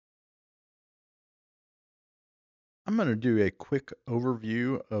I'm going to do a quick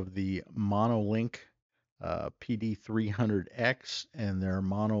overview of the Monolink PD300X and their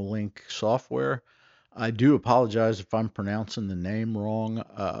Monolink software. I do apologize if I'm pronouncing the name wrong.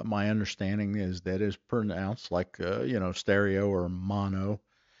 My understanding is that is pronounced like, stereo or mono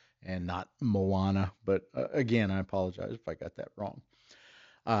and not Moana. But again, I apologize if I got that wrong.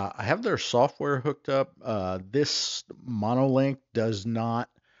 I have their software hooked up. This Monolink does not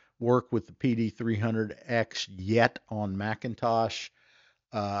work with the PD300X yet on Macintosh.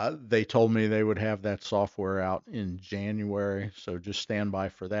 They told me they would have that software out in January, so just stand by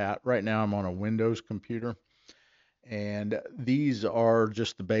for that. Right now, I'm on a Windows computer, and these are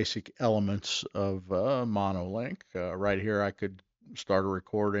just the basic elements of Monolink. Right here, I could start a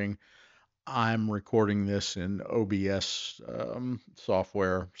recording. I'm recording this in OBS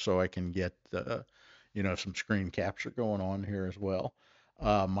software so I can get some screen capture going on here as well.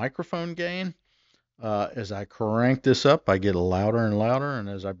 Microphone gain. As I crank this up, I get louder and louder, and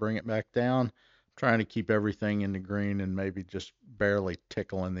as I bring it back down, I'm trying to keep everything in the green and maybe just barely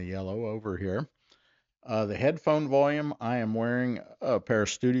tickling the yellow over here. The headphone volume, I am wearing a pair of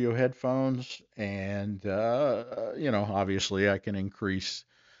studio headphones, and obviously I can increase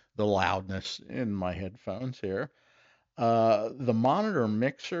the loudness in my headphones here. The monitor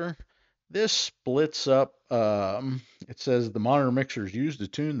mixer, this splits up. It says the monitor mixer is used to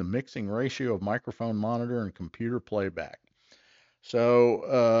tune the mixing ratio of microphone monitor and computer playback.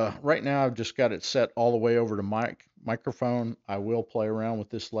 So right now I've just got it set all the way over to microphone. I will play around with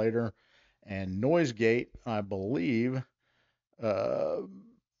this later. And noise gate, I believe, uh,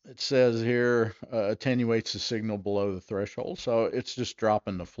 it says here attenuates the signal below the threshold. So it's just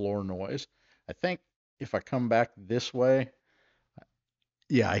dropping the floor noise. I think if I come back this way,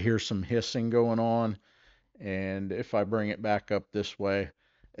 yeah, I hear some hissing going on. And if I bring it back up this way,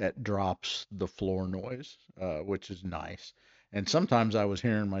 it drops the floor noise, which is nice. And sometimes I was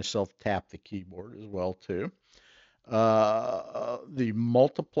hearing myself tap the keyboard as well too. The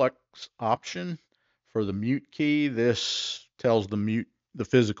multiplex option for the mute key, this tells the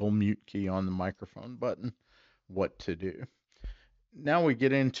physical mute key on the microphone button what to do. Now we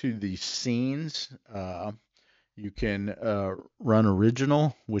get into the scenes. You can run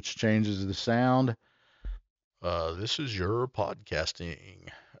original, which changes the sound. This is your podcasting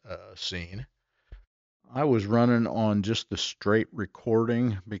scene. I was running on just the straight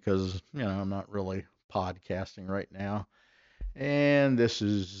recording because, I'm not really podcasting right now. And this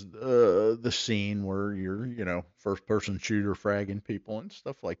is the scene where you're, first person shooter fragging people and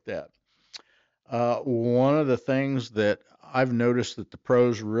stuff like that. One of the things that I've noticed that the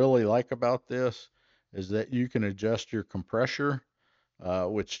pros really like about this is that you can adjust your compressor,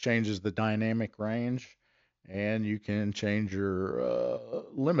 which changes the dynamic range, and you can change your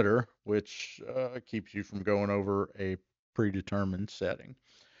limiter, which keeps you from going over a predetermined setting.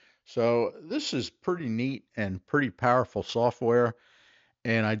 So this is pretty neat and pretty powerful software,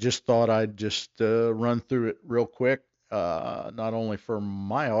 and I just thought I'd just run through it real quick, not only for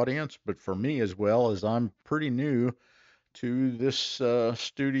my audience, but for me as well, as I'm pretty new to this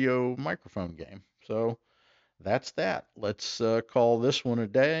studio microphone game. So that's that. Let's call this one a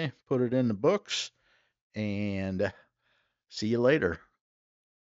day, put it in the books, and see you later.